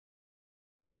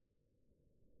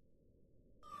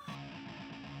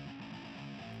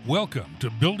Welcome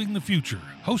to Building the Future,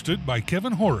 hosted by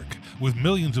Kevin Horick. With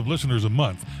millions of listeners a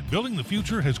month, Building the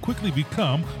Future has quickly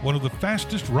become one of the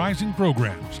fastest rising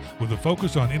programs, with a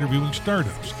focus on interviewing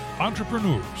startups,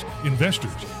 entrepreneurs,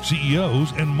 investors,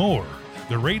 CEOs, and more.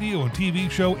 The radio and TV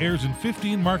show airs in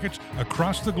 15 markets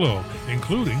across the globe,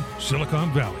 including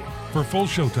Silicon Valley. For full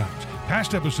showtimes,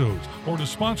 past episodes, or to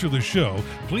sponsor the show,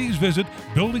 please visit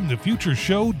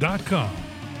buildingthefutureshow.com.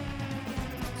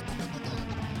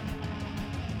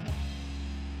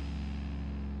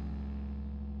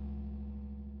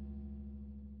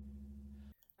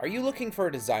 Are you looking for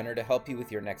a designer to help you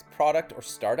with your next product or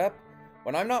startup?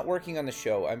 When I'm not working on the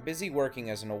show, I'm busy working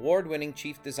as an award-winning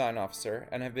chief design officer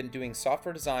and have been doing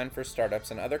software design for startups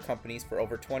and other companies for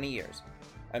over 20 years.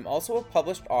 I'm also a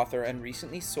published author and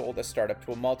recently sold a startup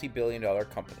to a multi-billion-dollar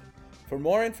company. For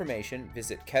more information,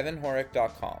 visit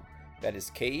kevinhorek.com. That is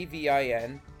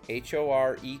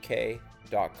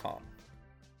KEVINHOREK.com.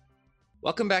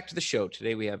 Welcome back to the show.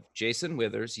 Today we have Jason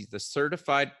Withers. He's the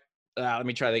certified...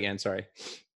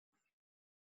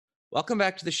 Welcome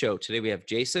back to the show. Today we have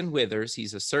Jason Withers.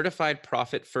 He's a certified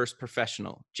Profit First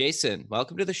professional. Jason,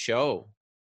 welcome to the show.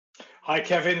 Hi,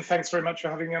 Kevin. Thanks very much for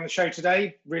having me on the show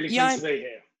today. Really pleased to be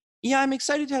here. Yeah, I'm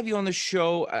excited to have you on the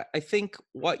show. I think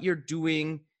what you're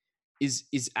doing is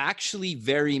actually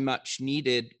very much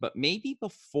needed, but maybe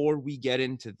before we get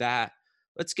into that,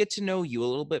 let's get to know you a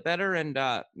little bit better, and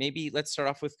maybe let's start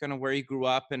off with kind of where you grew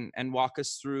up and walk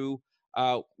us through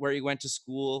where you went to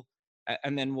school,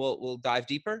 and then we'll dive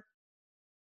deeper.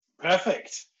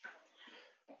 Perfect.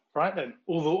 Right then,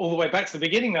 all the way back to the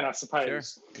beginning then, I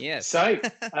suppose. Sure. Yes. So,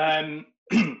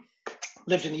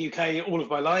 lived in the UK all of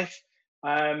my life.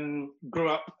 Grew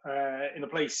up in a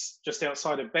place just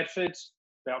outside of Bedford,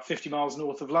 about 50 miles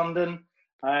north of London,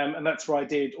 and that's where I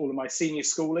did all of my senior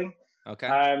schooling.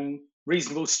 Okay.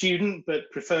 Reasonable student, but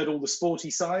preferred all the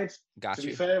sporty side, Got to you.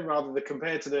 be fair, rather than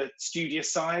compared to the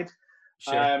studious side.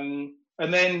 Sure. And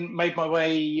then made my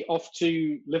way off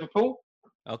to Liverpool.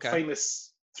 Okay.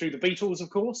 Famous through the Beatles,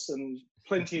 of course, and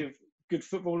plenty of good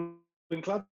footballing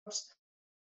clubs.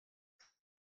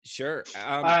 Sure.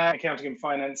 Accounting and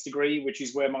finance degree, which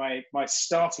is where my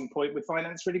starting point with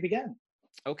finance really began.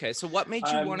 Okay. So what made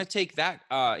you want to take that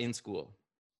in school?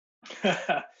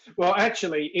 Well,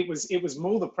 actually, it was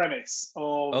more the premise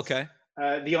of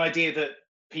the idea that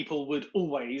people would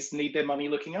always need their money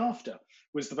looking after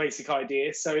was the basic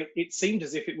idea. So it seemed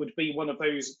as if it would be one of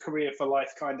those career for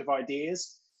life kind of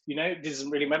ideas. You know, it doesn't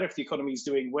really matter if the economy is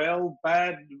doing well,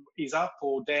 bad, is up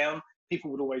or down,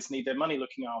 people would always need their money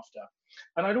looking after.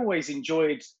 And I'd always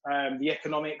enjoyed the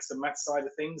economics and math side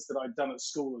of things that I'd done at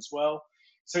school as well.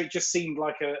 So it just seemed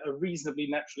like a reasonably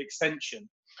natural extension.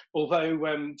 Although,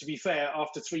 to be fair,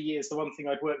 after 3 years, the one thing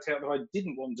I'd worked out that I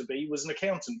didn't want to be was an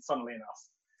accountant, funnily enough.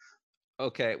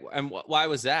 Okay. And why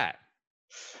was that?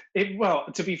 Well,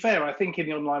 to be fair, I think in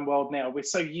the online world now, we're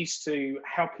so used to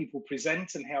how people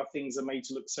present and how things are made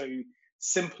to look so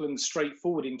simple and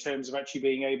straightforward in terms of actually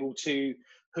being able to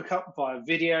hook up via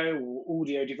video or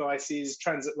audio devices,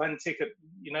 transatlantic,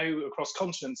 across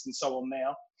continents and so on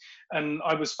now. And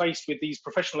I was faced with these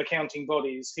professional accounting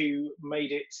bodies who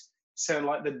made it sound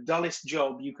like the dullest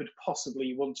job you could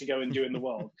possibly want to go and do in the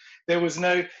world. There was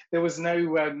no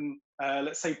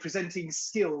let's say, presenting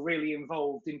skill really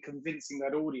involved in convincing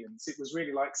that audience. It was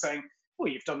really like saying,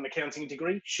 well, you've done an accounting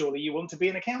degree, surely you want to be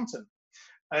an accountant.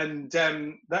 And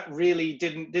that really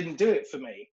didn't do it for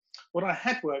me. What I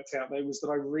had worked out, though, was that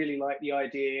I really liked the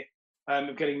idea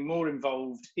of getting more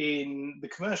involved in the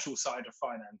commercial side of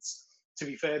finance. To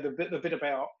be fair, the bit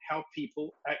about how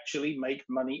people actually make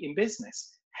money in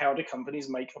business. How do companies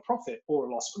make a profit or a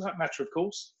loss, for that matter, of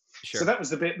course. Sure. So that was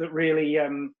the bit that really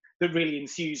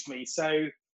enthused me. So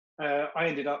I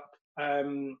ended up,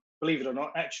 believe it or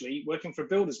not, actually working for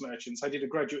builders merchants. I did a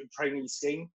graduate trainee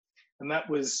scheme, and that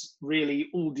was really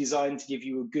all designed to give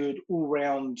you a good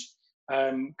all-round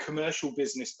commercial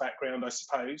business background, I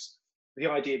suppose. The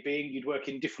idea being you'd work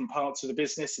in different parts of the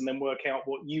business and then work out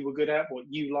what you were good at, what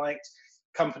you liked.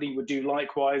 Company would do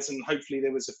likewise, and hopefully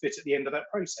there was a fit at the end of that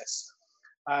process.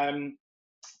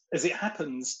 As it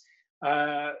happens,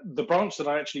 the branch that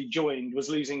I actually joined was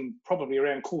losing probably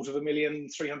around $250,000,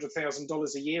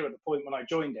 $300,000 a year at the point when I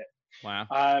joined it. Wow.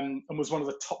 And was one of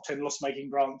the top 10 loss-making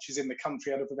branches in the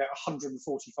country out of about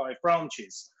 145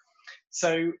 branches.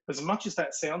 So as much as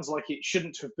that sounds like it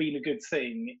shouldn't have been a good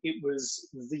thing, it was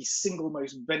the single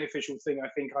most beneficial thing I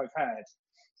think I've had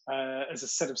as a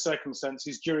set of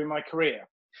circumstances during my career,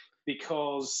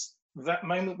 because that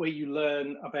moment where you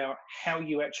learn about how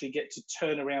you actually get to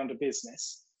turn around a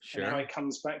business, Sure. and how it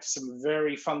comes back to some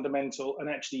very fundamental and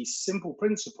actually simple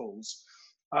principles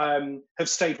have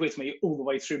stayed with me all the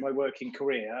way through my working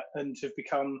career and have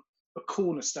become a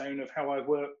cornerstone of how I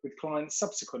work with clients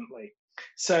subsequently.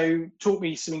 So taught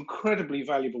me some incredibly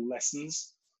valuable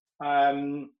lessons.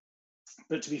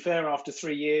 But to be fair, after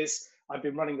 3 years, I've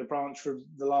been running the branch for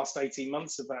the last 18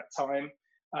 months of that time.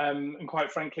 And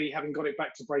quite frankly, having got it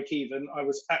back to break even, I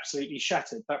was absolutely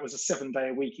shattered. That was a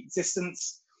 7-day-a-week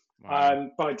existence. Wow.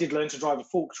 But I did learn to drive a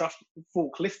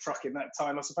forklift truck in that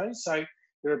time, I suppose. So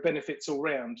there are benefits all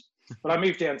round. But I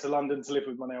moved down to London to live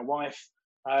with my now wife,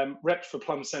 repped for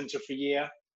Plum Centre for a year.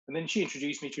 And then she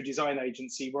introduced me to a design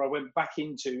agency where I went back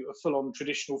into a full-on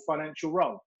traditional financial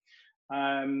role.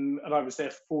 And I was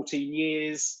there for 14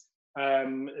 years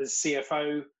as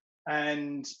CFO.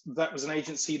 And that was an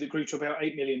agency that grew to about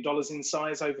 $8 million in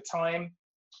size over time.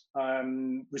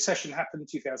 Recession happened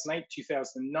 2008,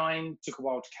 2009, took a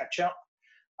while to catch up.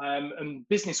 And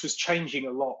business was changing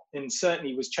a lot, and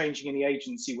certainly was changing in the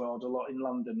agency world a lot in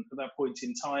London at that point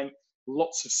in time.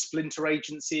 Lots of splinter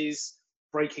agencies,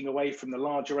 breaking away from the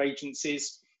larger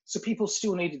agencies. So people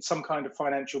still needed some kind of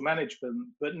financial management,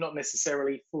 but not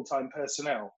necessarily full-time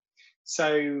personnel.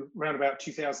 So around about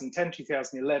 2010,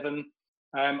 2011,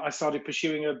 I started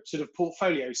pursuing a sort of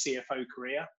portfolio CFO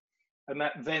career. And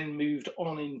that then moved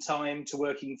on in time to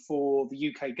working for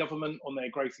the UK government on their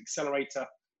Growth Accelerator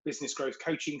business growth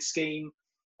coaching scheme,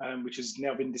 which has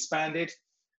now been disbanded.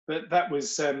 But that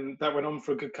went on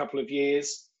for a good couple of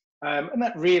years. And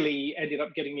that really ended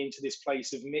up getting me into this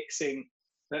place of mixing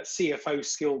that CFO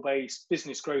skill-based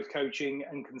business growth coaching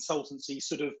and consultancy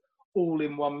sort of all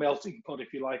in one melting pot,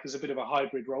 if you like, as a bit of a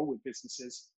hybrid role with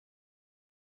businesses.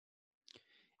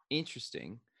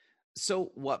 Interesting.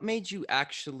 So what made you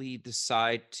actually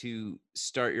decide to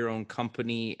start your own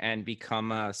company and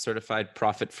become a certified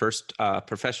Profit First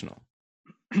professional?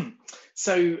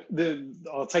 So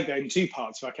I'll take that in two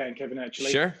parts if I can, Kevin,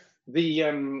 actually. Sure.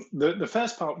 The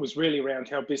first part was really around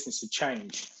how business had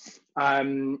changed.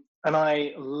 And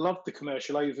I loved the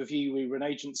commercial overview. We were an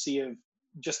agency of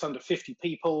just under 50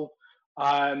 people,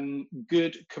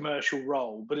 good commercial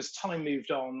role. But as time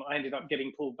moved on, I ended up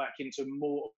getting pulled back into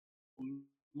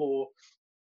more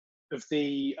of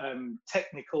the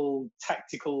technical,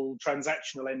 tactical,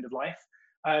 transactional end of life,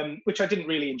 which I didn't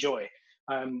really enjoy,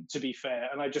 to be fair.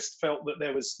 And I just felt that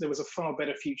there was a far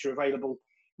better future available,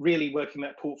 really working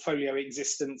that portfolio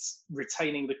existence,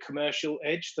 retaining the commercial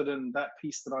edge than that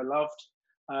piece that I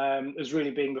loved, as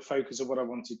really being the focus of what I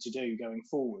wanted to do going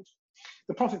forward.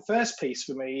 The Profit First piece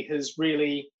for me has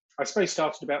really, I suppose,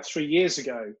 started about 3 years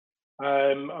ago.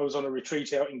 I was on a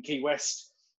retreat out in Key West,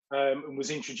 and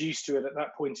was introduced to it at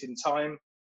that point in time,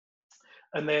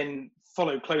 and then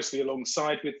followed closely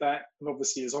alongside with that. And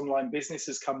obviously, as online business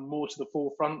has come more to the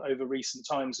forefront over recent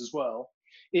times as well,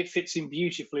 it fits in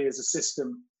beautifully as a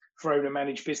system for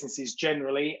owner-managed businesses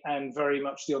generally, and very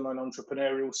much the online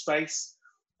entrepreneurial space.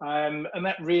 And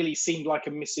that really seemed like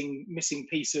a missing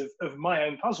piece of my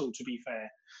own puzzle, to be fair.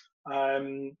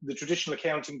 The traditional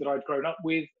accounting that I'd grown up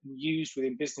with and used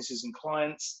within businesses and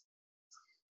clients,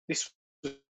 this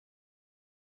was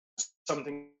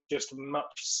something just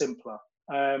much simpler,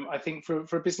 I think, for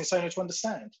a business owner to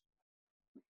understand.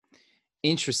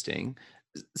 Interesting.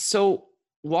 So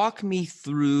walk me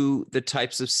through the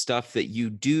types of stuff that you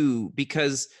do,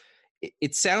 because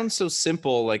it sounds so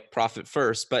simple, like Profit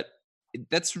First, but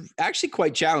that's actually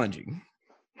quite challenging.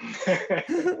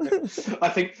 I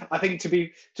think to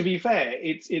be fair,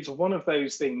 it's one of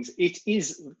those things. It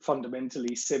is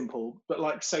fundamentally simple, but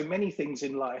like so many things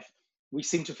in life, we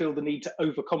seem to feel the need to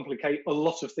overcomplicate a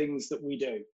lot of things that we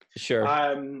do. Sure.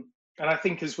 And I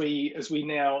think as we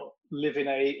now live in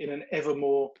an ever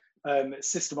more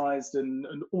systemized and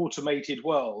automated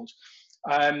world,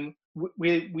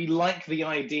 we like the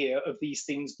idea of these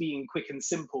things being quick and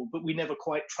simple, but we never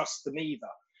quite trust them either,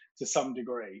 to some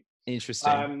degree.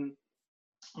 Interesting.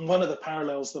 One of the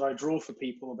parallels that I draw for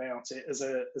people about it as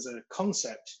a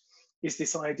concept is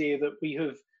this idea that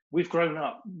we've grown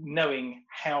up knowing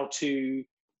how to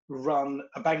run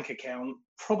a bank account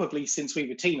probably since we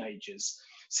were teenagers.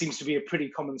 Seems to be a pretty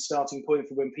common starting point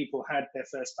for when people had their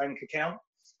first bank account.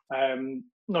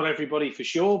 Not everybody for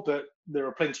sure, but there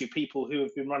are plenty of people who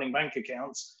have been running bank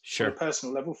accounts Sure. on a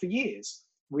personal level for years.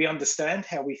 We understand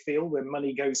how we feel when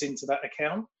money goes into that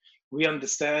account. We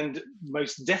understand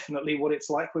most definitely what it's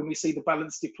like when we see the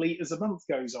balance deplete as a month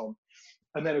goes on.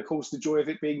 And then, of course, the joy of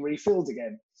it being refilled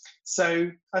again. So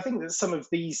I think that some of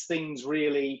these things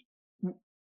really,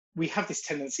 we have this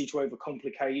tendency to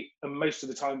overcomplicate, and most of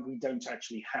the time we don't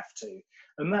actually have to.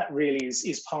 And that really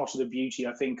is part of the beauty,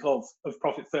 I think, of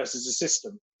Profit First as a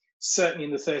system. Certainly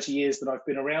in the 30 years that I've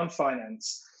been around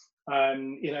finance,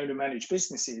 in owner-managed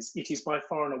businesses, it is by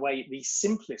far and away the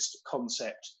simplest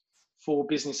concept for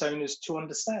business owners to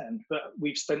understand. But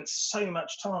we've spent so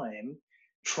much time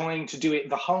trying to do it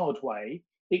the hard way,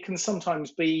 it can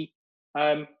sometimes be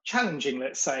challenging,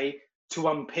 let's say, to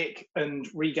unpick and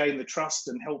regain the trust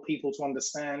and help people to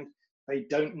understand they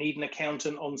don't need an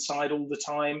accountant on side all the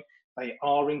time. They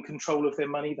are in control of their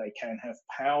money. They can have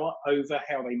power over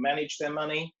how they manage their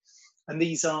money. And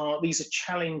these are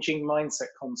challenging mindset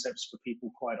concepts for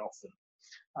people quite often.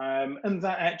 And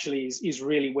that actually is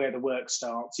really where the work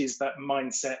starts, is that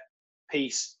mindset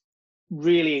piece,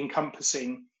 really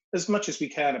encompassing as much as we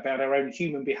can about our own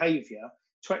human behavior,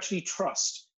 to actually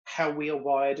trust how we are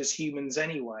wired as humans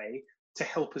anyway, to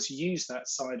help us use that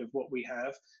side of what we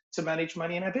have to manage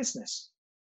money in our business.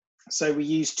 So we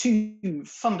use two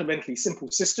fundamentally simple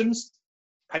systems: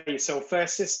 pay yourself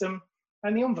first system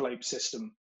and the envelope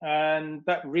system. And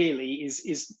that really is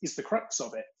the crux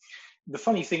of it. The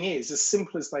funny thing is, as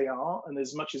simple as they are, and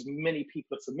as much as many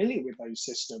people are familiar with those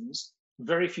systems,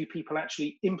 very few people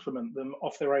actually implement them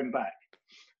off their own back.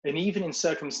 And even in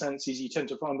circumstances you tend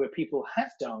to find where people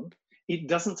have done, it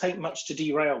doesn't take much to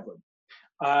derail them.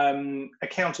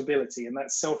 Accountability and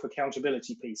that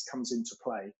self-accountability piece comes into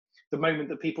play. The moment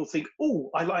that people think, oh,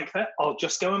 I like that, I'll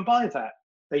just go and buy that,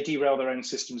 they derail their own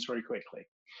systems very quickly.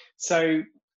 So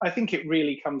I think it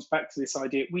really comes back to this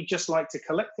idea. We just like to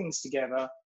collect things together,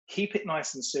 keep it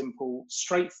nice and simple,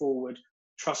 straightforward,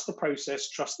 trust the process,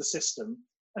 trust the system,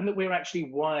 and that we're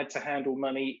actually wired to handle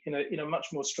money in a much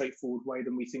more straightforward way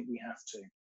than we think we have to.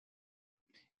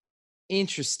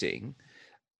 Interesting.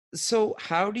 So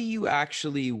how do you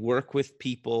actually work with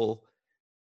people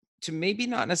to maybe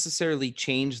not necessarily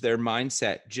change their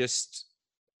mindset, just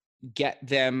get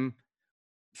them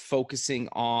focusing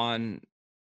on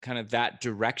kind of that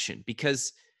direction?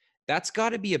 Because that's got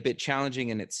to be a bit challenging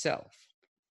in itself.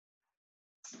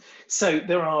 So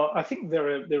I think there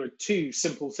are two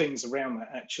simple things around that,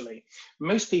 actually.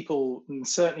 Most people, and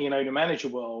certainly in owner manager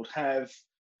world, have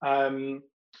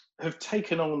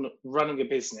taken on running a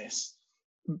business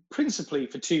principally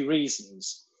for two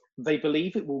reasons. They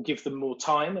believe it will give them more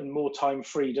time and more time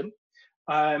freedom,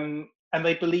 and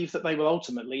they believe that they will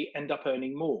ultimately end up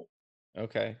earning more.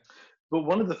 Okay. But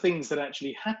one of the things that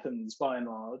actually happens by and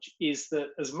large is that,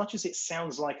 as much as it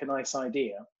sounds like a nice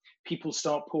idea, people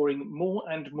start pouring more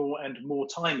and more and more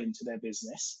time into their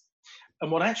business. And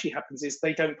what actually happens is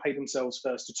they don't pay themselves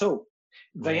first at all.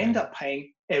 They end up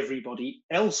paying everybody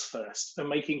else first and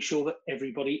making sure that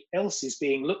everybody else is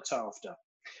being looked after.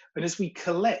 And as we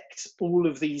collect all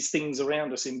of these things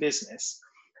around us in business,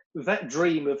 that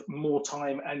dream of more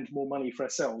time and more money for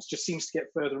ourselves just seems to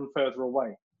get further and further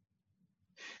away.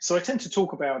 So I tend to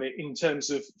talk about it in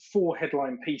terms of four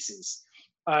headline pieces.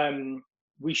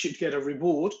 We should get a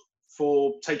reward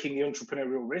for taking the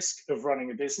entrepreneurial risk of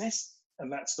running a business,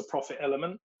 and that's the profit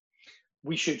element.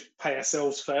 We should pay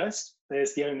ourselves first.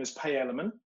 There's the owner's pay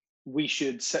element. We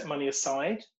should set money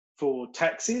aside for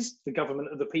taxes. The government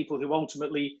are the people who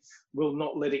ultimately will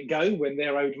not let it go when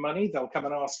they're owed money. They'll come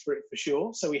and ask for it for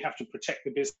sure. So we have to protect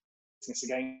the business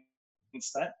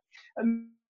against that. And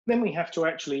then we have to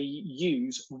actually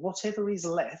use whatever is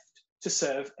left to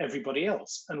serve everybody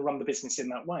else and run the business in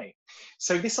that way.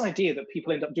 So this idea that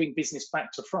people end up doing business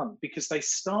back to front because they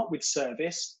start with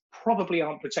service, probably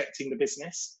aren't protecting the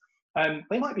business.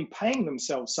 They might be paying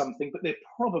themselves something, but they're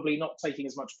probably not taking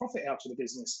as much profit out of the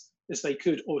business as they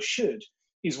could or should,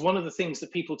 is one of the things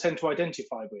that people tend to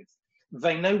identify with.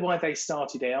 They know why they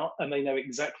started out and they know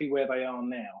exactly where they are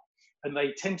now. And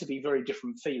they tend to be very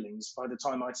different feelings by the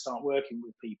time I start working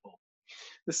with people.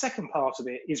 The second part of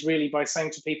it is really by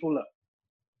saying to people, look,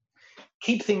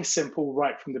 keep things simple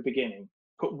right from the beginning.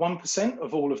 Put 1%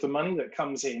 of all of the money that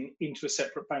comes in into a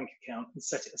separate bank account and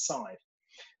set it aside.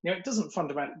 Now, it doesn't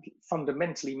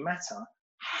fundamentally matter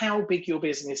how big your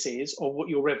business is or what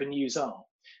your revenues are.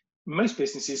 Most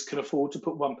businesses can afford to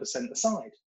put 1%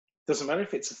 aside. Doesn't matter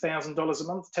if it's $1,000 a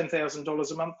month,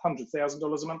 $10,000 a month,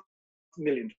 $100,000 a month, $1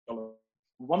 million.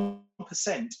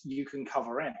 1% you can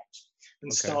cover out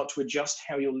and start to adjust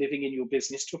how you're living in your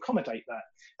business to accommodate that.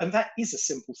 And that is a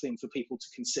simple thing for people to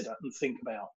consider and think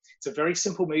about. It's a very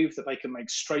simple move that they can make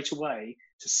straight away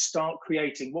to start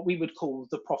creating what we would call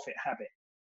the profit habit.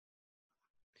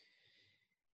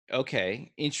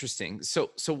 Okay, interesting. So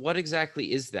what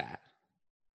exactly is that?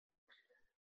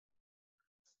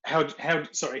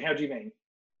 Sorry, how do you mean?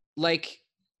 Like,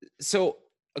 so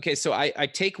I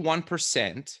take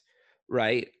 1%,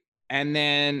 right? And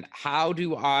then how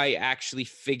do I actually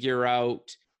figure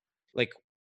out, like,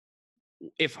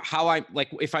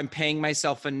 if I'm paying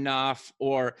myself enough,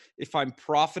 or if I'm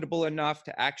profitable enough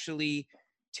to actually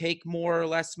take more or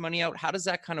less money out? How does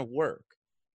that kind of work?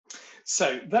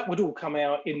 So that would all come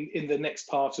out in the next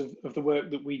part of the work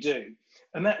that we do.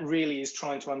 And that really is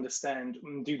trying to understand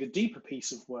and do the deeper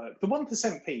piece of work. The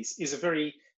 1% piece is a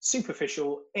very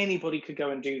superficial, anybody could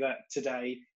go and do that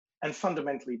today and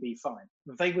fundamentally be fine.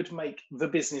 They would make the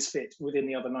business fit within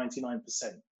the other 99%,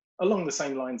 along the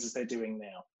same lines as they're doing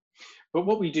now. But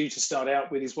what we do to start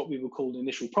out with is what we would call an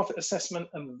initial profit assessment,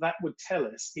 and that would tell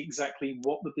us exactly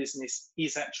what the business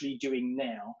is actually doing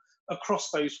now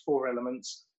across those 4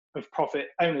 elements of profit,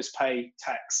 owner's pay,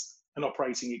 tax, and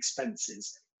operating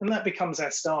expenses. And that becomes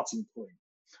our starting point.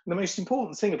 And the most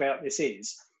important thing about this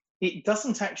is it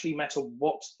doesn't actually matter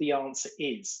what the answer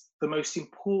is. The most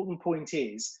important point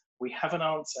is we have an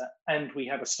answer and we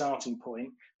have a starting point,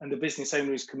 and the business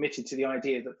owner is committed to the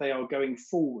idea that they are going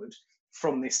forward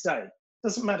from this day.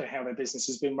 Doesn't matter how their business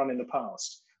has been run in the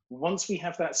past. Once we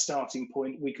have that starting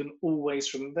point, we can always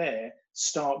from there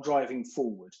start driving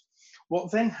forward.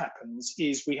 What then happens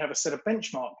is we have a set of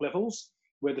benchmark levels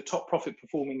where the top profit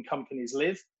performing companies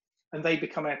live, and they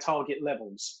become our target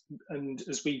levels. And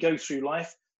as we go through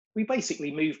life, we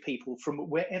basically move people from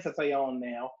wherever they are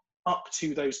now up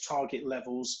to those target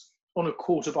levels on a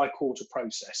quarter by quarter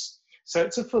process. So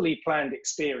it's a fully planned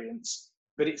experience,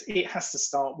 but it has to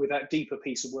start with that deeper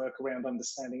piece of work around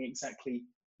understanding exactly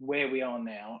where we are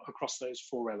now across those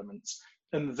 4 elements.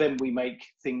 And then we make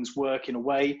things work in a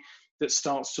way that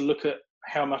starts to look at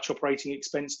how much operating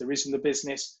expense there is in the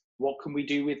business, what can we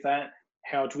do with that,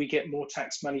 how do we get more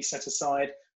tax money set aside,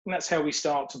 and that's how we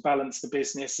start to balance the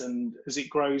business, and as it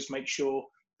grows, make sure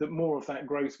that more of that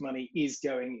growth money is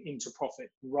going into profit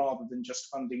rather than just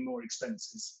funding more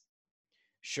expenses.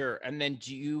 Sure. And then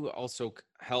do you also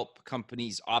help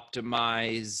companies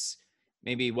optimize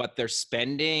maybe what they're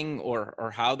spending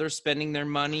or how they're spending their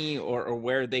money, or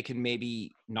where they can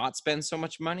maybe not spend so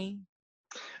much money?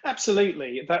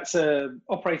 Absolutely. That's a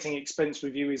operating expense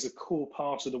review is a core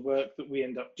part of the work that we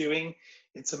end up doing.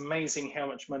 It's amazing how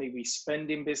much money we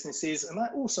spend in businesses, and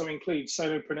that also includes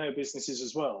solopreneur businesses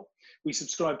as well. We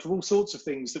subscribe to all sorts of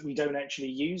things that we don't actually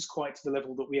use quite to the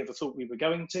level that we ever thought we were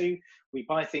going to. We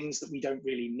buy things that we don't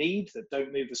really need, that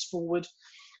don't move us forward.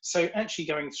 So actually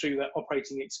going through that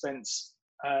operating expense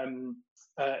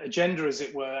agenda, as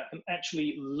it were, and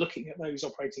actually looking at those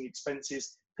operating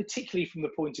expenses, particularly from the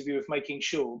point of view of making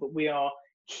sure that we are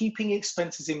keeping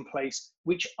expenses in place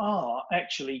which are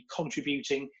actually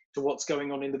contributing to what's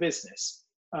going on in the business,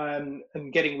 and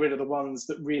getting rid of the ones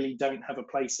that really don't have a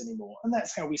place anymore. And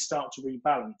that's how we start to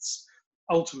rebalance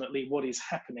ultimately what is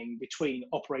happening between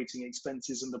operating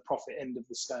expenses and the profit end of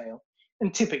the scale.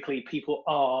 And typically people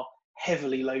are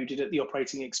heavily loaded at the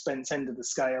operating expense end of the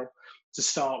scale to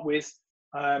start with.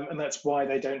 And that's why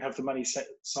they don't have the money set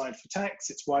aside for tax.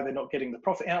 It's why they're not getting the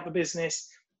profit out of the business.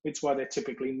 It's why they're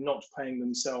typically not paying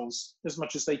themselves as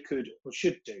much as they could or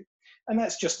should do. And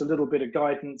that's just a little bit of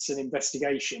guidance and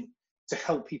investigation to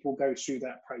help people go through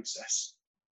that process.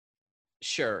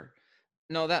 Sure.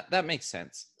 No, that makes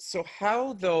sense. So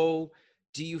how, though,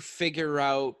 do you figure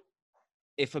out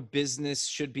if a business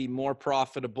should be more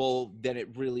profitable than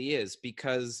it really is?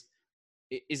 Because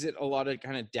is it a lot of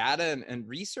kind of data and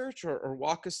research, or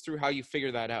walk us through how you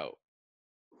figure that out?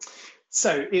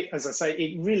 So as I say,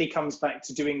 it really comes back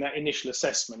to doing that initial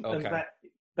assessment. Okay. And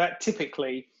that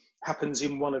typically happens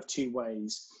in one of 2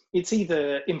 ways. It's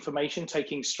either information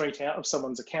taking straight out of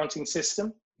someone's accounting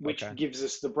system, which gives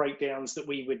us the breakdowns that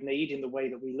we would need in the way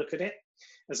that we look at it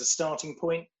as a starting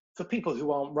point. For people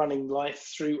who aren't running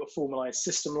life through a formalized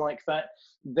system like that,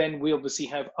 then we obviously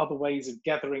have other ways of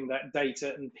gathering that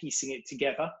data and piecing it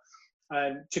together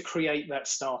to create that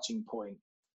starting point.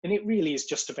 And it really is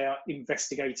just about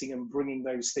investigating and bringing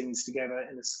those things together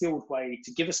in a skilled way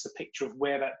to give us the picture of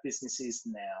where that business is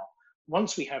now.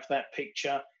 Once we have that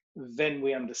picture, then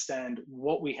we understand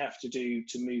what we have to do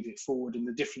to move it forward and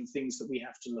the different things that we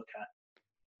have to look at.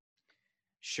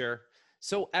 Sure.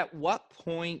 So at what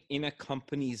point in a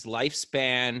company's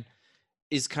lifespan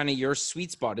is kind of your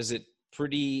sweet spot? Is it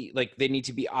pretty like they need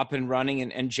to be up and running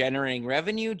and generating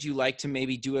revenue? Do you like to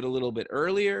maybe do it a little bit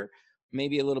earlier,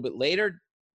 maybe a little bit later?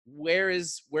 Where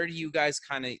do you guys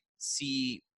kind of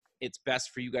see it's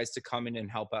best for you guys to come in and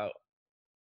help out?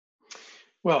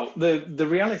 Well, the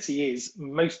reality is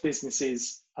most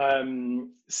businesses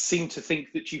seem to think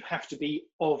that you have to be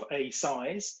of a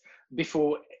size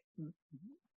before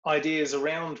ideas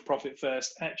around Profit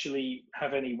First actually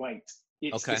have any weight.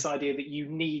 It's this idea that you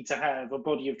need to have a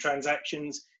body of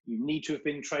transactions, you need to have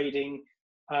been trading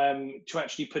to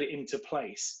actually put it into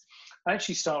place. I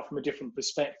actually start from a different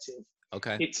perspective.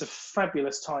 It's a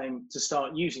fabulous time to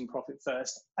start using Profit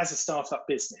First as a startup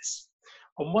business.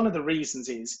 And one of the reasons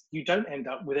is you don't end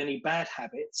up with any bad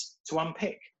habits to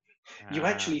unpick. You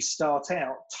actually start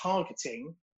out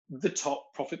targeting the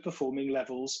top profit performing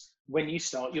levels when you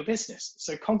start your business.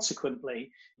 So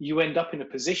consequently, you end up in a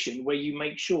position where you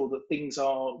make sure that things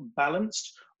are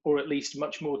balanced, or at least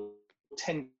much more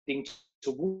tending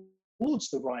towards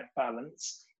the right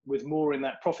balance, with more in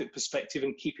that profit perspective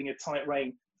and keeping a tight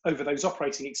rein over those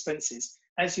operating expenses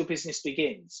as your business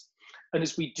begins. And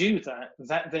as we do that,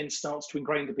 that then starts to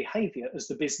ingrain the behavior as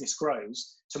the business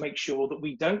grows to make sure that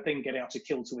we don't then get out of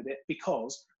kilter with it,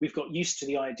 because we've got used to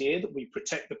the idea that we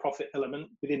protect the profit element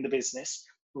within the business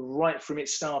right from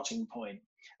its starting point.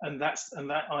 And that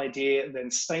idea then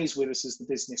stays with us as the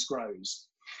business grows.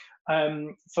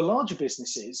 For larger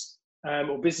businesses,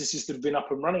 or businesses that have been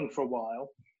up and running for a while,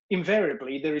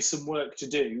 invariably there is some work to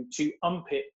do to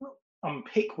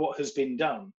unpick what has been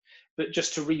done, but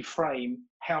just to reframe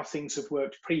how things have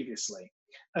worked previously.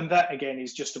 And that again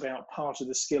is just about part of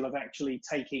the skill of actually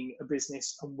taking a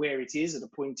business and where it is at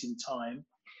a point in time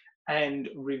and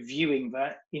reviewing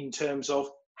that in terms of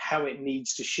how it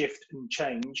needs to shift and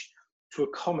change to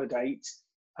accommodate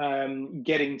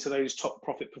getting to those top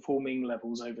profit performing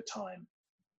levels over time.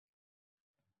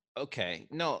 Okay,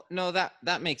 no,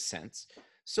 that makes sense.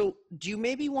 So do you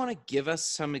maybe want to give us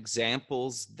some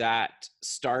examples that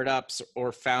startups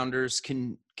or founders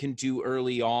can do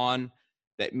early on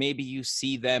that maybe you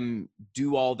see them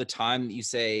do all the time, that you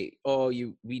say, oh,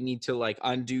 we need to like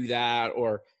undo that,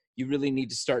 or you really need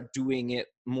to start doing it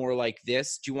more like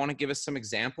this? Do you want to give us some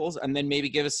examples, and then maybe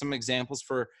give us some examples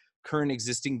for current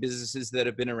existing businesses that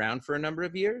have been around for a number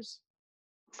of years?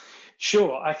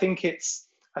 Sure. I think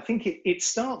it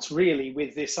starts really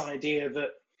with this idea that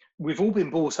we've all been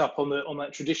brought up on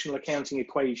that traditional accounting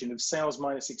equation of sales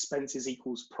minus expenses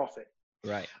equals profit.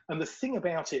 Right. And the thing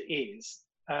about it is,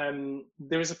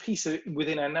 there is a piece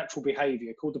within our natural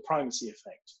behavior called the primacy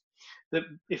effect that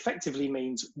effectively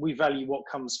means we value what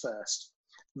comes first.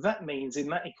 That means in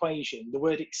that equation, the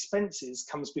word expenses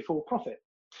comes before profit.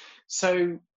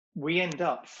 So we end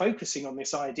up focusing on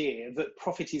this idea that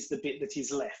profit is the bit that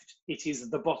is left. It is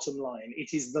the bottom line.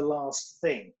 It is the last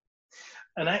thing.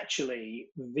 And actually,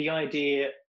 the idea,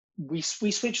 we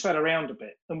switch that around a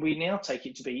bit, and we now take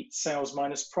it to be sales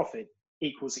minus profit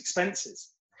equals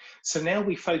expenses. So now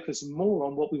we focus more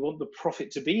on what we want the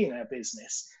profit to be in our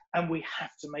business, and we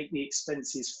have to make the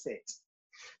expenses fit.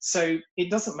 So it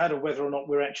doesn't matter whether or not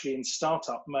we're actually in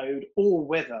startup mode or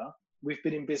whether we've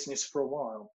been in business for a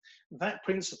while. That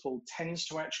principle tends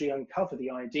to actually uncover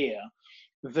the idea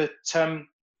that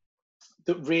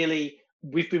that really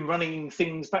we've been running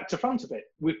things back to front a bit.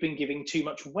 We've been giving too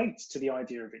much weight to the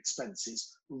idea of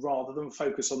expenses rather than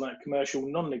focus on that commercial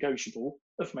non-negotiable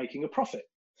of making a profit.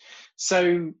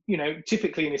 So,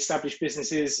 typically in established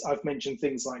businesses, I've mentioned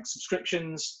things like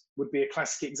subscriptions would be a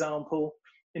classic example.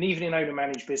 And even in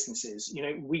owner-managed businesses,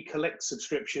 we collect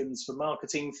subscriptions for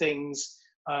marketing things,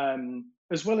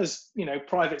 as well as,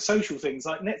 private social things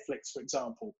like Netflix, for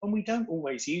example, and we don't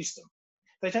always use them.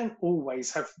 They don't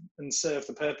always have and serve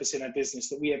the purpose in our business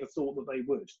that we ever thought that they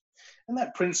would. And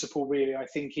that principle really, I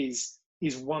think, is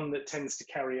one that tends to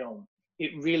carry on.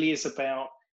 It really is about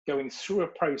going through a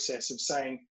process of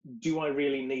saying, do I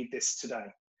really need this today?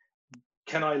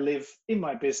 Can I live in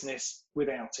my business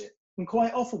without it? And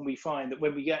quite often we find that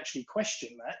when we actually question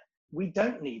that, we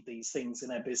don't need these things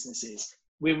in our businesses.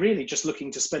 We're really just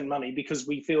looking to spend money because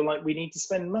we feel like we need to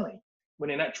spend money, when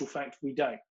in actual fact we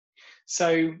don't.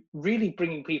 So really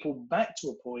bringing people back to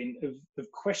a point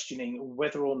of questioning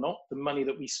whether or not the money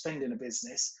that we spend in a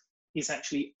business is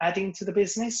actually adding to the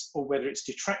business or whether it's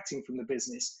detracting from the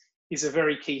business is a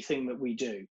very key thing that we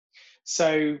do.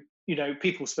 So,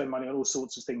 people spend money on all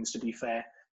sorts of things, to be fair.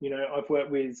 I've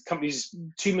worked with companies,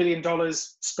 $2 million,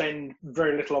 spend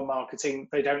very little on marketing.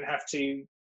 They don't have to.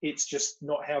 It's just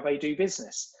not how they do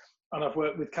business. And I've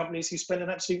worked with companies who spend an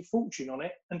absolute fortune on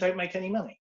it and don't make any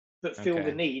money, but feel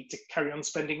the need to carry on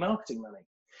spending marketing money.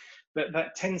 But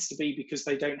that tends to be because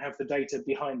they don't have the data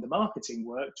behind the marketing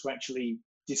work to actually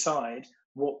decide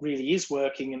what really is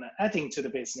working and adding to the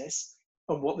business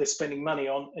and what they're spending money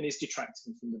on and is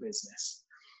detracting from the business.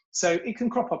 So it can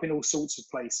crop up in all sorts of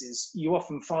places. You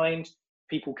often find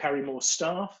people carry more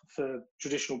staff for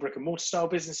traditional brick and mortar style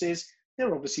businesses. There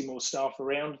are obviously more staff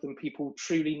around than people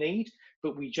truly need,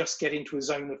 but we just get into a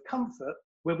zone of comfort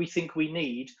where we think we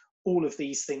need all of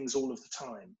these things all of the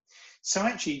time. So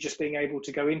actually just being able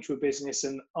to go into a business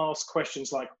and ask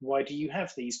questions like, why do you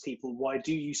have these people? Why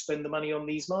do you spend the money on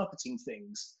these marketing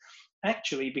things?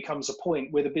 Actually becomes a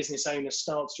point where the business owner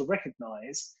starts to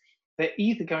recognize they're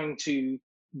either going to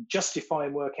justify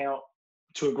and work out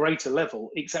to a greater level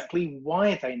exactly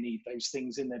why they need those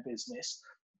things in their business,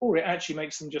 or it actually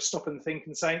makes them just stop and think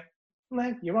and say,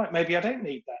 no, you're right, maybe I don't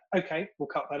need that. Okay, we'll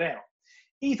cut that out.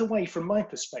 Either way, from my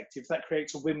perspective, that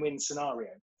creates a win-win scenario,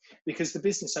 because the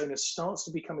business owner starts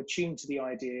to become attuned to the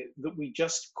idea that we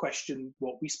just question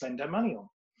what we spend our money on.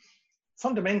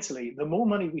 Fundamentally, the more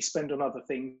money we spend on other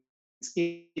things,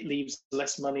 it leaves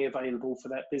less money available for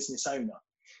that business owner.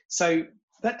 So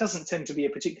that doesn't tend to be a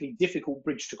particularly difficult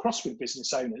bridge to cross with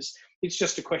business owners. It's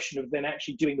just a question of then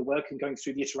actually doing the work and going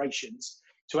through the iterations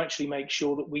to actually make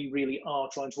sure that we really are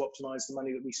trying to optimize the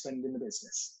money that we spend in the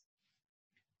business.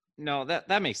 No,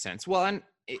 that makes sense. Well, and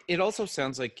it also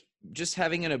sounds like just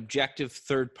having an objective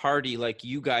third party like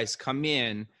you guys come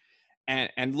in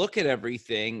and look at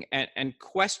everything and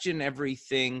question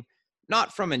everything,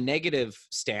 not from a negative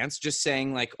stance, just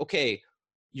saying like, okay,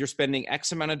 you're spending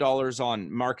X amount of dollars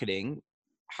on marketing.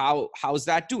 How's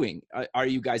that doing? Are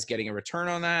you guys getting a return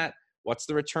on that? What's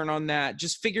the return on that?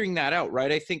 Just figuring that out,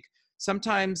 right? I think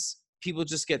sometimes people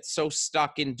just get so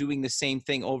stuck in doing the same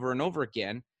thing over and over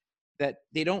again that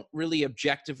they don't really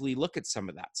objectively look at some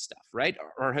of that stuff, right?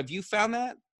 Or have you found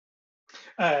that?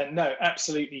 No,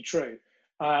 absolutely true.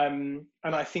 And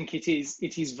I think it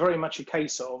is very much a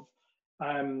case of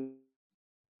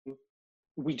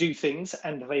we do things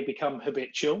and they become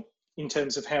habitual in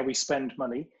terms of how we spend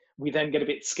money. We then get a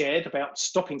bit scared about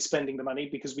stopping spending the money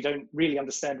because we don't really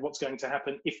understand what's going to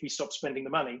happen if we stop spending the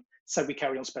money. So we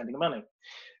carry on spending the money.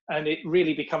 And it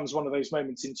really becomes one of those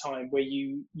moments in time where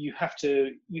you have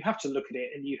to look at it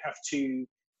and you have to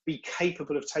be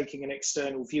capable of taking an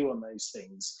external view on those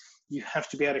things. You have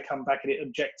to be able to come back at it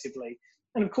objectively.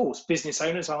 And of course, business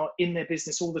owners are in their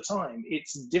business all the time.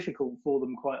 It's difficult for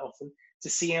them quite often to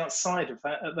see outside of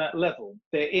that at that level.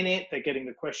 They're in it, they're getting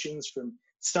the questions from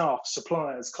staff,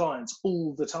 suppliers, clients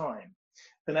all the time.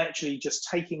 And actually just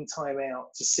taking time out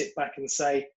to sit back and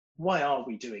say, why are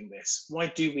we doing this? Why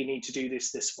do we need to do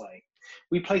this way?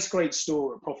 We place great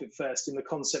store at Profit First in the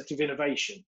concept of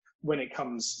innovation when it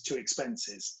comes to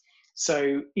expenses.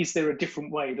 So is there a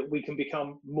different way that we can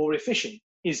become more efficient?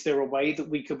 Is there a way that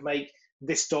we could make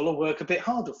this dollar work a bit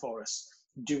harder for us?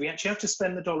 Do we actually have to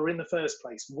spend the dollar in the first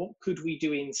place? What could we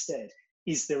do instead?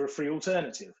 Is there a free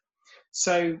alternative?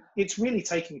 So it's really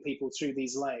taking people through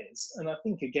these layers. And I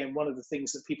think, again, one of the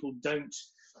things that people don't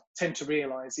tend to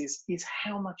realize is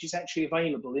how much is actually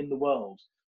available in the world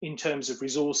in terms of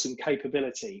resource and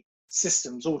capability,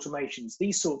 systems, automations,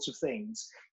 these sorts of things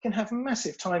can have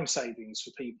massive time savings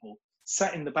for people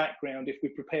sat in the background if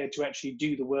we're prepared to actually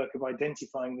do the work of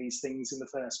identifying these things in the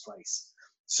first place.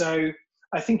 So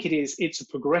I think it's a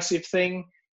progressive thing.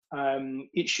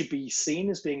 It should be seen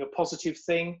as being a positive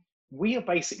thing. We are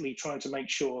basically trying to make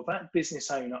sure that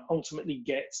business owner ultimately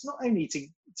gets not only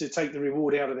to take the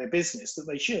reward out of their business that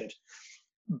they should,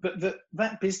 but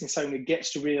that business owner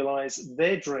gets to realize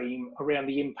their dream around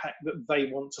the impact that they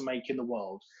want to make in the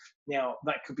world. Now,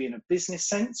 that could be in a business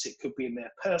sense, it could be in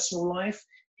their personal life,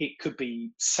 it could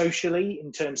be socially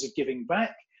in terms of giving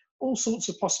back, all sorts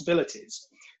of possibilities.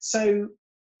 So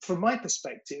from my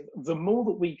perspective, the more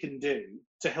that we can do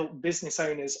to help business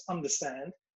owners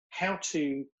understand how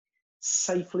to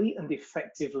safely and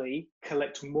effectively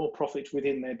collect more profit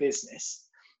within their business,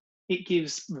 it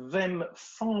gives them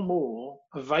far more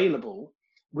available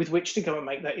with which to go and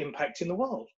make that impact in the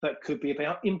world. That could be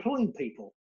about employing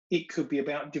people. It could be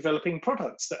about developing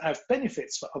products that have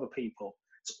benefits for other people.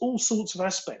 It's all sorts of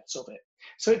aspects of it.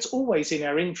 So it's always in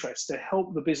our interest to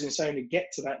help the business owner get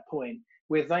to that point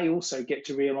where they also get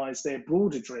to realize their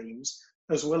broader dreams,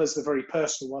 as well as the very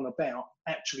personal one about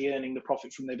actually earning the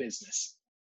profit from their business.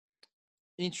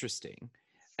 Interesting.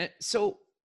 So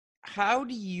how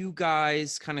do you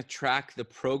guys kind of track the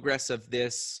progress of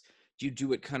this? Do you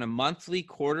do it kind of monthly,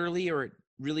 quarterly, or it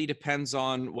really depends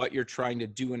on what you're trying to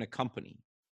do in a company?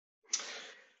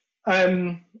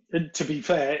 To be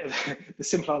fair, the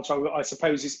simple answer, I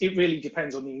suppose, is it really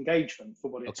depends on the engagement for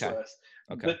what it's worth.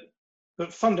 Okay.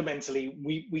 But fundamentally,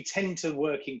 we tend to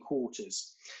work in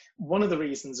quarters. One of the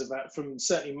reasons of that, from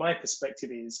certainly my perspective,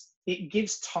 is it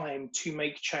gives time to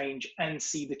make change and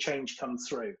see the change come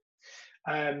through.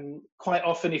 Quite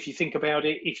often, if you think about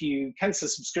it, if you cancel a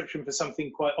subscription for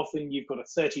something, quite often you've got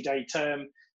a 30-day term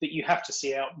that you have to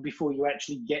see out before you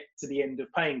actually get to the end of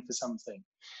paying for something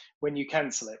when you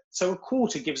cancel it. So a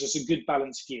quarter gives us a good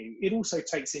balanced view. It also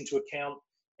takes into account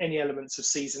any elements of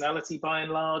seasonality by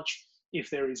and large. If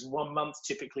there is 1 month,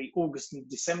 typically August and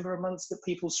December are months that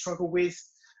people struggle with,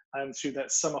 through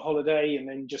that summer holiday and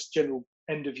then just general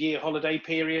end of year holiday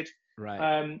period.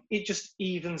 Right. It just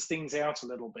evens things out a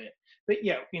little bit. But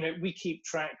yeah, we keep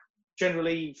track.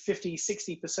 Generally 50,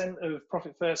 60% of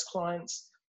Profit First clients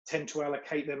tend to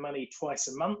allocate their money twice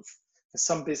a month. For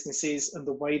some businesses and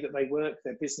the way that they work,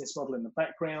 their business model in the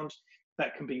background,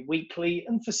 that can be weekly,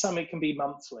 and for some it can be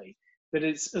monthly. But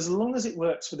it's as long as it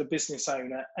works for the business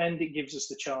owner and it gives us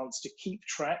the chance to keep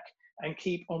track and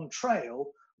keep on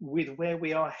trail with where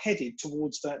we are headed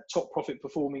towards that top profit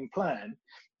performing plan,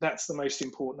 that's the most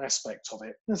important aspect of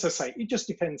it. As I say, it just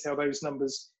depends how those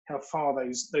numbers, how far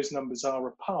those numbers are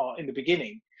apart in the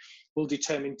beginning, will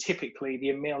determine typically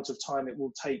the amount of time it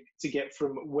will take to get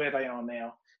from where they are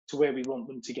now to where we want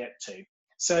them to get to.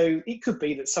 So it could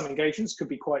be that some engagements could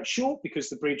be quite short because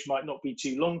the bridge might not be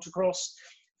too long to cross.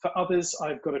 For others,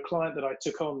 I've got a client that I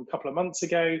took on a couple of months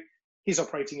ago. His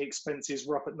operating expenses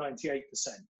were up at 98%.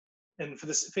 And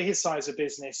for his size of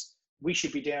business, we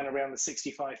should be down around the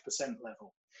 65%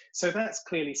 level. So that's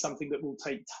clearly something that will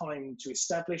take time to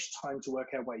establish, time to work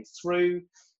our way through.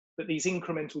 But these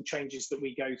incremental changes that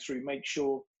we go through make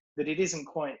sure that it isn't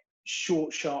quite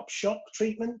short, sharp shock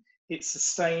treatment. It's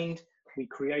sustained. We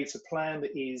create a plan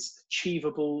that is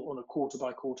achievable on a quarter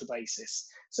by quarter basis,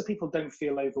 so people don't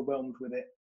feel overwhelmed with it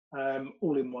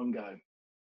all in one go.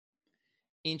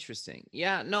 Interesting.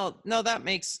 Yeah, no, that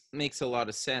makes a lot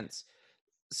of sense.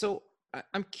 So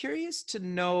I'm curious to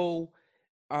know,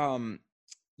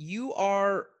 you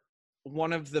are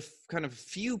one of the kind of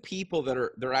few people that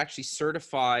are actually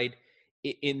certified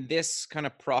in this kind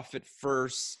of profit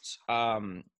first,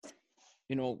 kind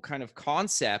of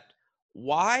concept.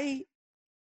 Why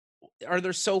are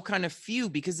there so kind of few?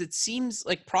 Because it seems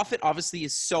like profit obviously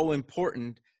is so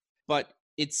important, but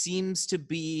it seems to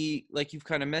be, like you've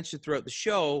kind of mentioned throughout the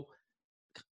show,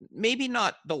 maybe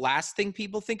not the last thing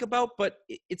people think about, but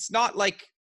it's not like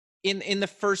in the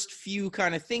first few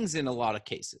kind of things in a lot of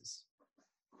cases.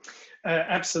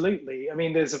 Absolutely. I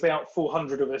mean, there's about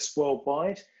 400 of us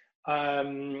worldwide,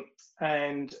 and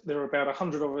there are about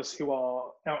 100 of us who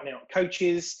are out and out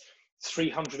coaches,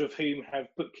 300 of whom have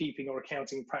bookkeeping or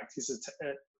accounting practices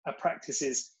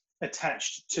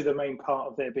attached to the main part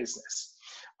of their business.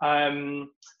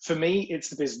 For me, it's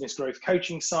the business growth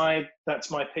coaching side. That's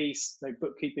my piece. No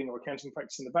bookkeeping or accounting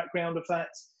practice in the background of that.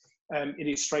 It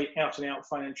is straight out and out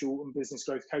financial and business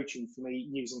growth coaching for me,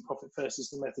 using Profit First as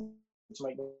the method to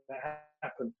make that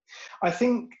happen. I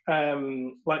think,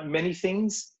 like many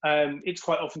things, it's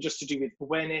quite often just to do with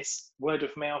awareness, word of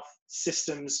mouth,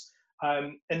 systems,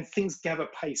 and things gather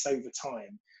pace over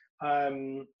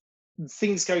time.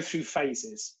 Things go through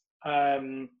phases.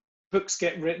 Books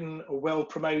get written or well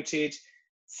promoted,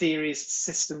 theories,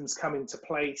 systems come into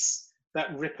place,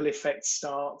 that ripple effect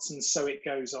starts, and so it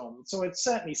goes on. So I'd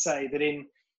certainly say that in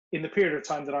the period of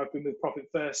time that I've been with Profit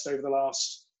First over the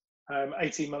last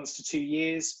 18 months to 2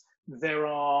 years, there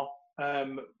are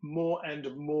more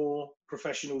and more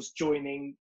professionals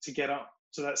joining to get up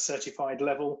to that certified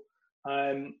level,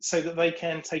 so that they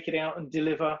can take it out and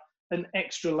deliver an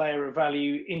extra layer of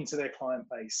value into their client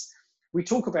base. We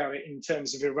talk about it in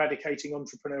terms of eradicating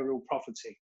entrepreneurial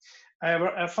poverty.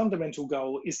 Our fundamental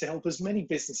goal is to help as many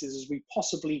businesses as we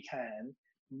possibly can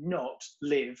not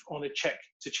live on a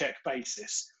check-to-check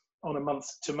basis, on a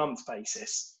month-to-month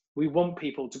basis. We want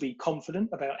people to be confident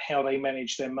about how they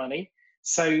manage their money.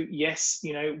 So yes,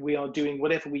 we are doing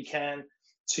whatever we can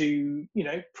to,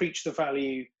 preach the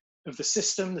value of the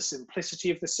system, the simplicity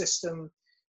of the system,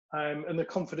 and the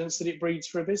confidence that it breeds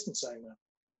for a business owner.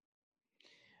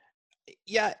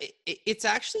 Yeah, it's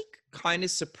actually kind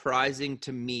of surprising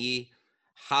to me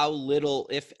how little,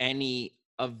 if any,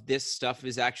 of this stuff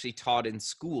is actually taught in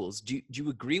schools. Do you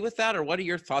agree with that, or what are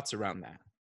your thoughts around that?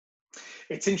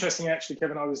 It's interesting, actually,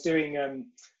 Kevin. I was doing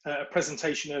a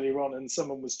presentation earlier on, and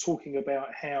someone was talking about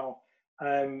how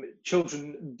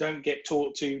children don't get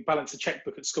taught to balance a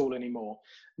checkbook at school anymore.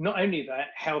 Not only that,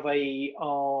 how they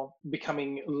are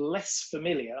becoming less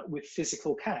familiar with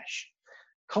physical cash.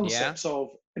 Concepts of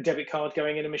a debit card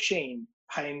going in a machine,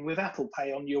 paying with Apple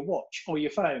Pay on your watch or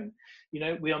your phone.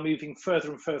 We are moving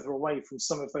further and further away from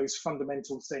some of those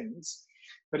fundamental things.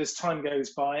 But as time goes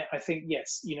by, I think,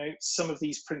 yes, some of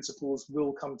these principles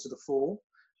will come to the fore.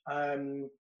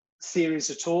 Theories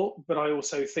are taught, but I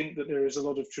also think that there is a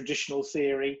lot of traditional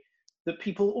theory that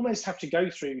people almost have to go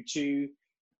through to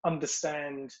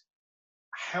understand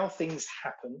how things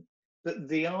happen. But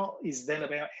the art is then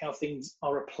about how things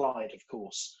are applied, of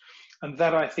course. And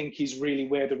that, I think, is really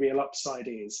where the real upside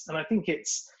is. And I think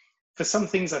it's, for some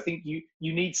things, I think you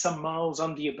need some miles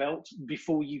under your belt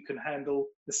before you can handle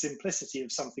the simplicity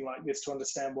of something like this to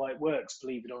understand why it works,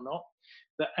 believe it or not.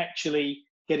 That actually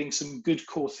getting some good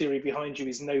core theory behind you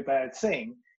is no bad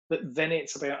thing. But then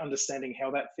it's about understanding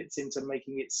how that fits into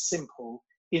making it simple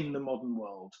in the modern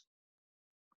world.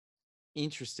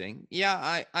 Interesting.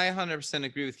 Yeah, I 100%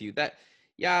 agree with you. That,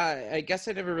 yeah, I guess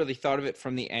I never really thought of it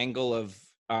from the angle of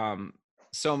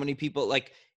so many people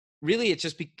like really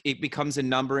it becomes a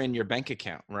number in your bank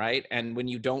account, right? And when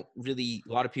you don't really,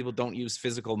 a lot of people don't use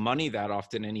physical money that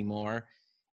often anymore,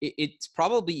 it's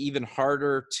probably even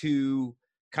harder to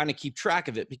kind of keep track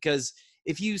of it, because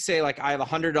if you say like I have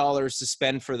 $100 to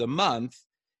spend for the month,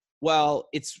 well,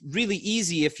 it's really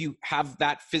easy if you have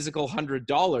that physical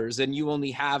 $100 and you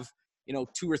only have, $2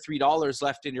 or $3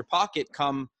 left in your pocket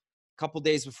come a couple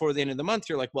days before the end of the month.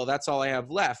 You're like, well, that's all I have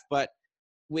left. But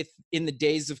in the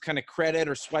days of kind of credit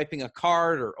or swiping a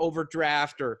card or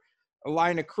overdraft or a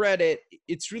line of credit,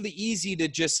 it's really easy to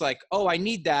just like, oh, I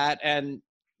need that, and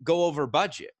go over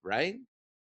budget, right?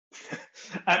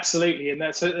 Absolutely, and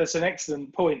that's an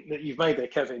excellent point that you've made there,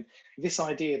 Kevin. This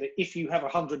idea that if you have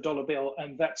 $100 bill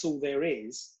and that's all there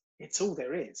is, it's all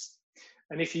there is.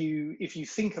 And if you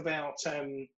think about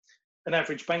an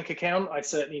average bank account, I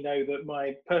certainly know that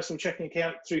my personal checking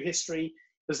account through history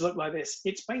has looked like this.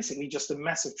 It's basically just a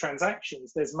mass of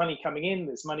transactions. There's money coming in,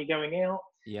 there's money going out.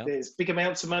 Yep. There's big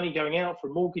amounts of money going out for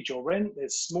mortgage or rent.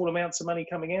 There's small amounts of money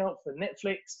coming out for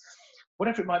Netflix.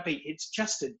 Whatever it might be, it's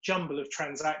just a jumble of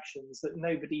transactions that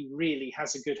nobody really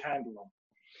has a good handle on.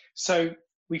 So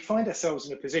we find ourselves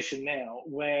in a position now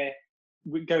where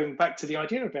we're going back to the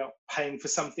idea about paying for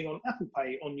something on Apple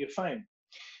Pay on your phone.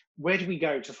 Where do we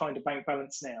go to find a bank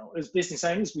balance now? As business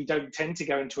owners, we don't tend to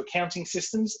go into accounting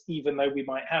systems, even though we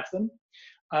might have them.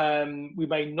 We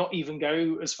may not even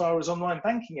go as far as online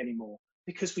banking anymore,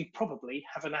 because we probably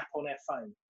have an app on our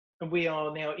phone. And we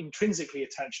are now intrinsically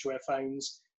attached to our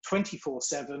phones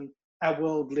 24/7. Our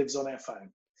world lives on our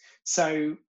phone.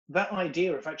 So that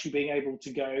idea of actually being able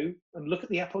to go and look at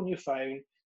the app on your phone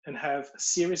and have a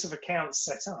series of accounts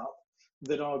set up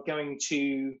that are going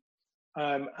to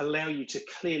allow you to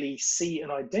clearly see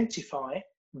and identify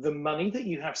the money that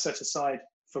you have set aside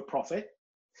for profit,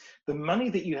 the money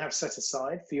that you have set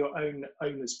aside for your own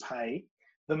owner's pay,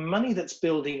 the money that's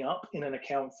building up in an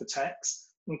account for tax,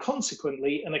 and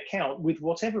consequently an account with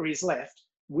whatever is left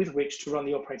with which to run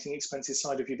the operating expenses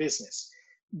side of your business.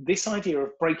 This idea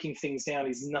of breaking things down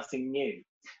is nothing new,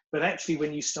 but actually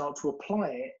when you start to apply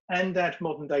it and add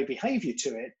modern day behavior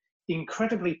to it,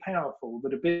 incredibly powerful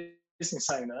that a business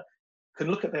owner can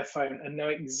look at their phone and know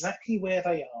exactly where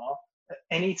they are at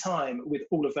any time with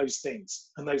all of those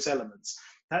things and those elements.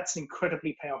 That's an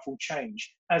incredibly powerful change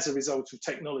as a result of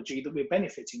technology that we're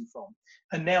benefiting from.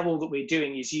 And now all that we're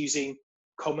doing is using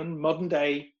common modern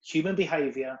day human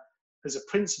behavior as a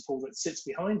principle that sits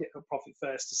behind it at Profit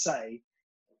First to say,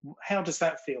 how does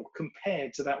that feel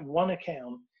compared to that one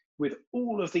account with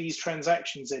all of these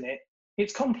transactions in it?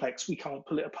 It's complex. We can't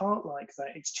pull it apart like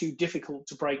that. It's too difficult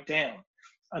to break down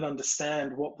and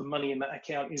understand what the money in that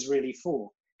account is really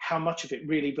for. How much of it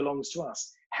really belongs to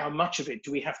us? How much of it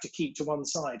do we have to keep to one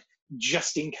side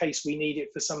just in case we need it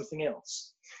for something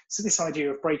else? So this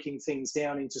idea of breaking things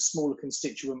down into smaller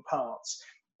constituent parts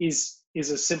is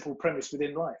a simple premise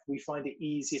within life. We find it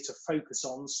easier to focus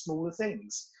on smaller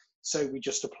things. So we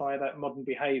just apply that modern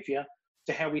behavior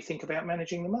to how we think about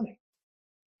managing the money.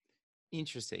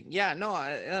 Interesting. Yeah, no,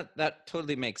 that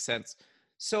totally makes sense.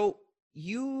 So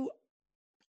you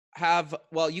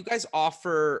guys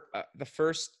offer the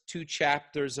first 2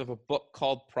 chapters of a book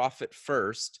called Profit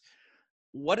First.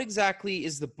 What exactly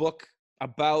is the book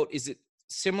about? Is it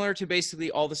similar to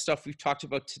basically all the stuff we've talked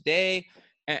about today?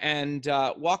 And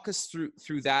walk us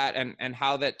through that and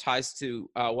how that ties to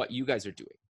what you guys are doing.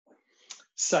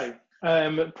 So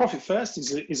Profit First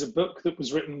is a book that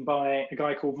was written by a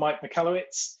guy called Mike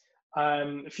Michalowicz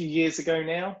a few years ago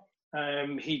now.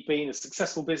 He'd been a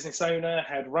successful business owner,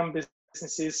 had run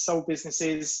businesses, sold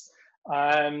businesses,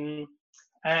 and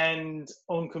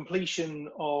on completion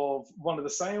of one of the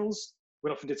sales,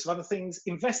 went off and did some other things,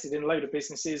 invested in a load of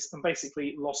businesses, and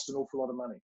basically lost an awful lot of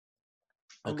money.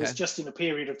 And was just in a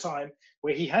period of time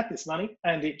where he had this money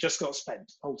and it just got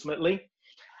spent, ultimately.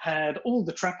 Had all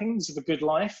the trappings of a good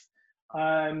life,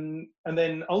 and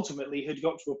then ultimately had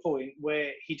got to a point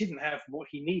where he didn't have what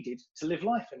he needed to live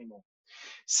life anymore.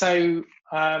 So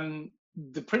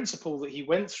the principle that he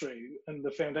went through and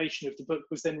the foundation of the book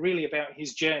was then really about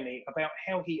his journey, about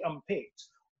how he unpicked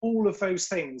all of those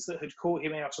things that had caught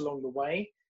him out along the way,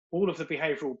 all of the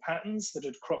behavioral patterns that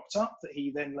had cropped up that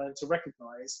he then learned to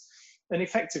recognize, and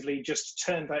effectively just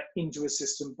turned that into a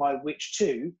system by which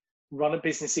to run a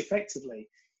business effectively.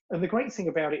 And the great thing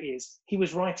about it is he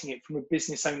was writing it from a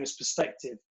business owner's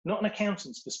perspective, not an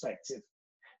accountant's perspective.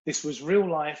 This was real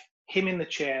life, him in the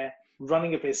chair,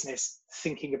 running a business,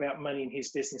 thinking about money in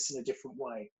his business in a different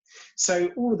way. So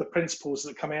all of the principles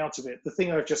that come out of it, the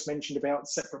thing I've just mentioned about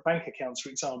separate bank accounts, for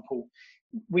example,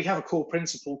 we have a core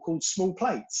principle called small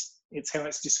plates. It's how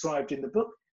it's described in the book,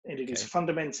 and it is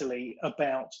fundamentally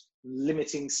about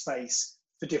limiting space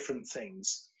for different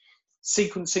things.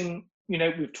 Sequencing,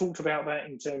 we've talked about that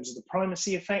in terms of the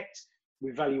primacy effect.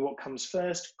 We value what comes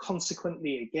first.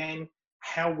 Consequently, again,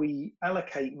 how we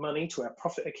allocate money to our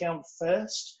profit account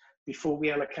first before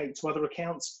we allocate to other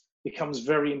accounts becomes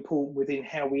very important within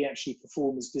how we actually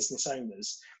perform as business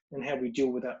owners and how we deal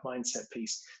with that mindset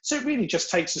piece. So it really just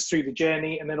takes us through the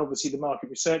journey, and then obviously the market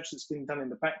research that's been done in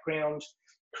the background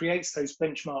creates those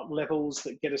benchmark levels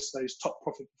that get us those top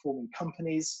profit performing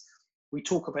companies. We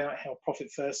talk about how Profit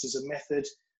First as a method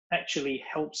actually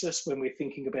helps us when we're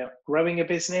thinking about growing a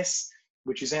business,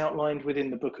 which is outlined within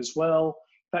the book as well.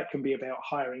 That can be about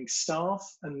hiring staff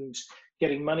and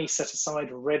getting money set aside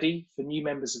ready for new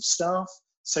members of staff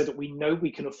so that we know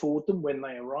we can afford them when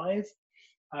they arrive.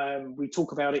 We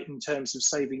talk about it in terms of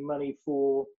saving money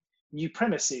for new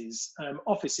premises,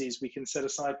 offices. We can set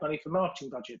aside money for marketing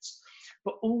budgets.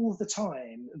 But all the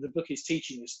time, the book is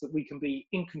teaching us that we can be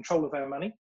in control of our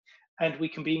money, and we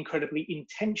can be incredibly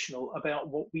intentional about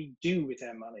what we do with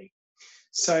our money.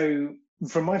 So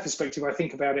from my perspective, I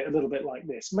think about it a little bit like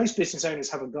this. Most business owners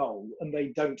have a goal and they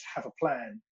don't have a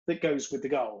plan that goes with the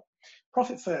goal.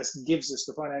 Profit First gives us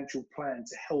the financial plan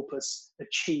to help us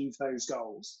achieve those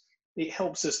goals. It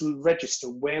helps us register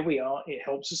where we are, it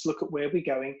helps us look at where we're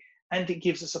going, and it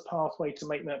gives us a pathway to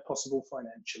make that possible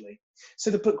financially.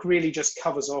 So the book really just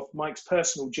covers off Mike's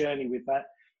personal journey with that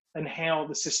and how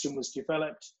the system was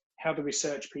developed, how the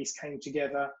research piece came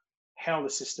together, how the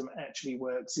system actually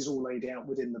works is all laid out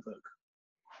within the book.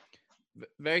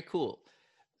 Very cool.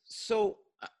 So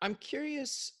I'm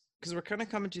curious, because we're kind of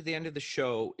coming to the end of the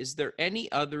show, is there any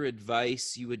other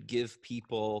advice you would give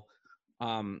people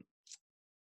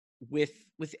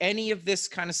with any of this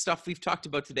kind of stuff we've talked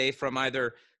about today, from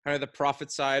either kind of the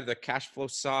profit side, the cash flow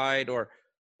side, or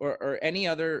any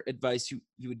other advice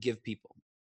you would give people?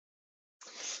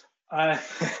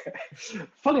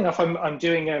 Funny enough, I'm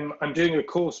doing a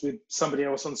course with somebody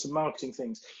else on some marketing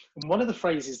things, and one of the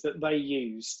phrases that they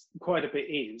use quite a bit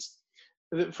is,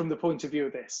 from the point of view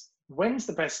of this: when's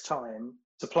the best time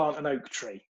to plant an oak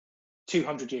tree?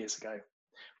 200 years ago.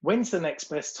 When's the next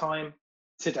best time?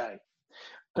 Today.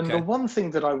 And the one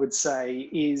thing that I would say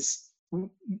is,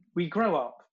 we grow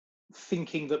up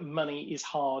thinking that money is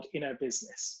hard in our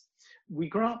business. We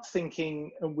grow up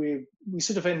thinking, and we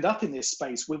sort of end up in this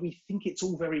space where we think it's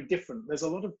all very different. There's a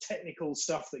lot of technical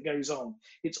stuff that goes on.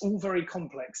 It's all very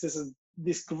complex. There's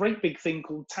this great big thing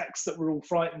called tax that we're all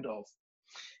frightened of.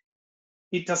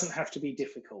 It doesn't have to be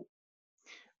difficult,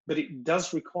 but it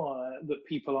does require that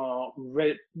people are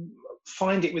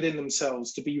find it within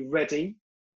themselves to be ready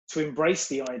to embrace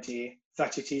the idea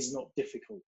that it is not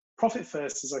difficult. Profit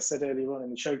First, as I said earlier on in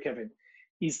the show, Kevin,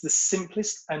 is the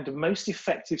simplest and most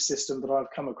effective system that I've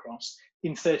come across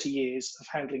in 30 years of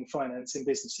handling finance in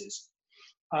businesses.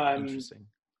 Interesting.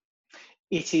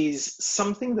 It is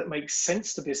something that makes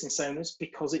sense to business owners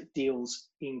because it deals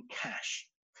in cash.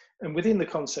 And within the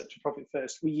concept of Profit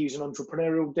First, we use an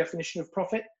entrepreneurial definition of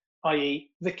profit, i.e.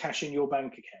 the cash in your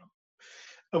bank account.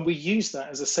 And we use that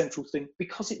as a central thing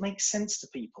because it makes sense to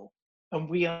people. And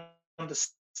we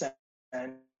understand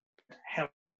how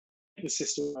the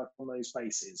system works on those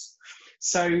bases.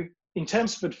 So in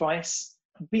terms of advice,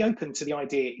 be open to the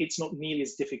idea it's not nearly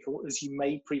as difficult as you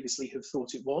may previously have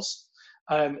thought it was.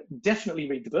 Definitely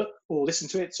read the book or listen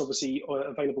to it. It's obviously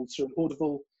available through an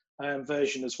Audible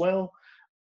version as well.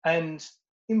 And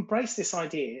embrace this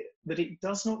idea that it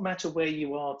does not matter where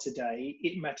you are today.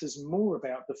 It matters more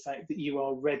about the fact that you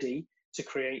are ready to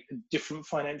create a different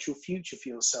financial future for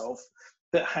yourself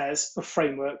that has a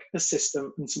framework, a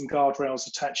system, and some guardrails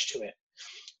attached to it.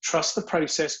 Trust the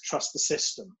process, trust the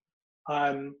system.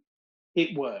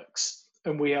 It works.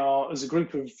 And we are, as a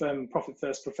group of Profit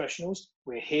First professionals,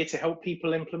 we're here to help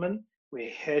people implement.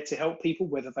 We're here to help people,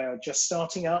 whether they are just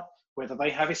starting up, whether they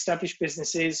have established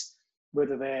businesses,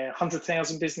 whether they're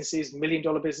 100,000 businesses, $1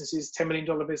 million businesses, $10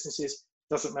 million businesses,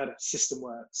 doesn't matter, system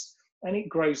works. And it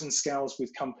grows and scales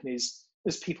with companies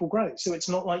as people grow. So it's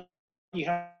not like you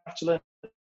have to learn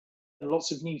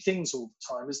lots of new things all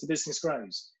the time as the business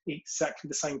grows. Exactly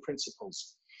the same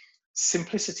principles.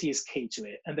 Simplicity is key to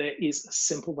it, and there is a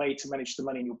simple way to manage the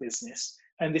money in your business.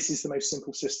 And this is the most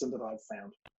simple system that I've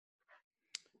found.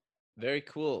 Very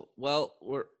cool. Well,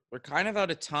 we're kind of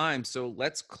out of time, so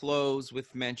let's close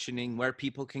with mentioning where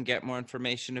people can get more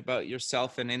information about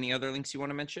yourself and any other links you want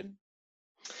to mention.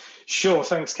 Sure,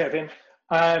 thanks, Kevin.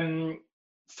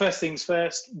 first things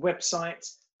first, website,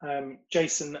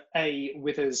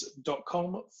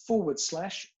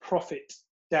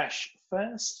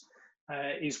 jasonawithers.com/profit-first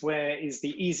is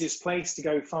the easiest place to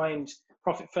go find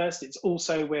Profit First. It's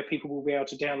also where people will be able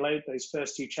to download those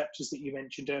first 2 chapters that you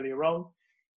mentioned earlier on.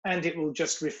 And it will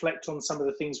just reflect on some of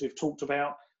the things we've talked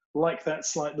about, like that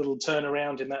slight little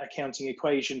turnaround in that accounting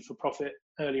equation for profit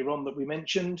earlier on that we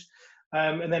mentioned.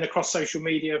 And then across social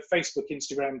media, Facebook,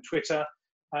 Instagram, Twitter,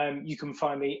 you can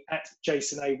find me at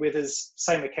Jason A. Withers,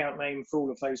 same account name for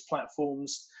all of those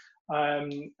platforms.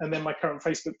 And then my current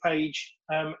Facebook page,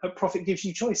 at Profit Gives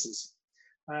You Choices.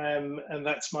 And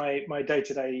that's my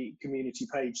day-to-day community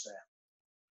page there.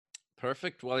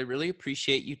 Perfect. Well, I really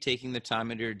appreciate you taking the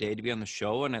time out of your day to be on the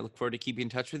show, and I look forward to keeping in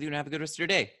touch with you, and have a good rest of your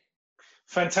day.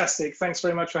 Fantastic. Thanks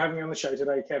very much for having me on the show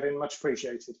today, Kevin. Much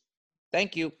appreciated.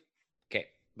 Thank you. Okay,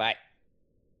 bye.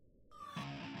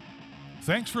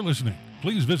 Thanks for listening.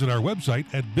 Please visit our website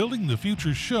at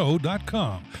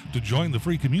buildingthefutureshow.com to join the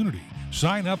free community,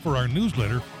 sign up for our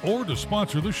newsletter, or to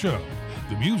sponsor the show.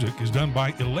 The music is done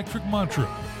by Electric Mantra.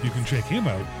 You can check him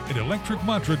out at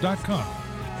electricmantra.com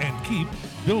and keep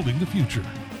building the future.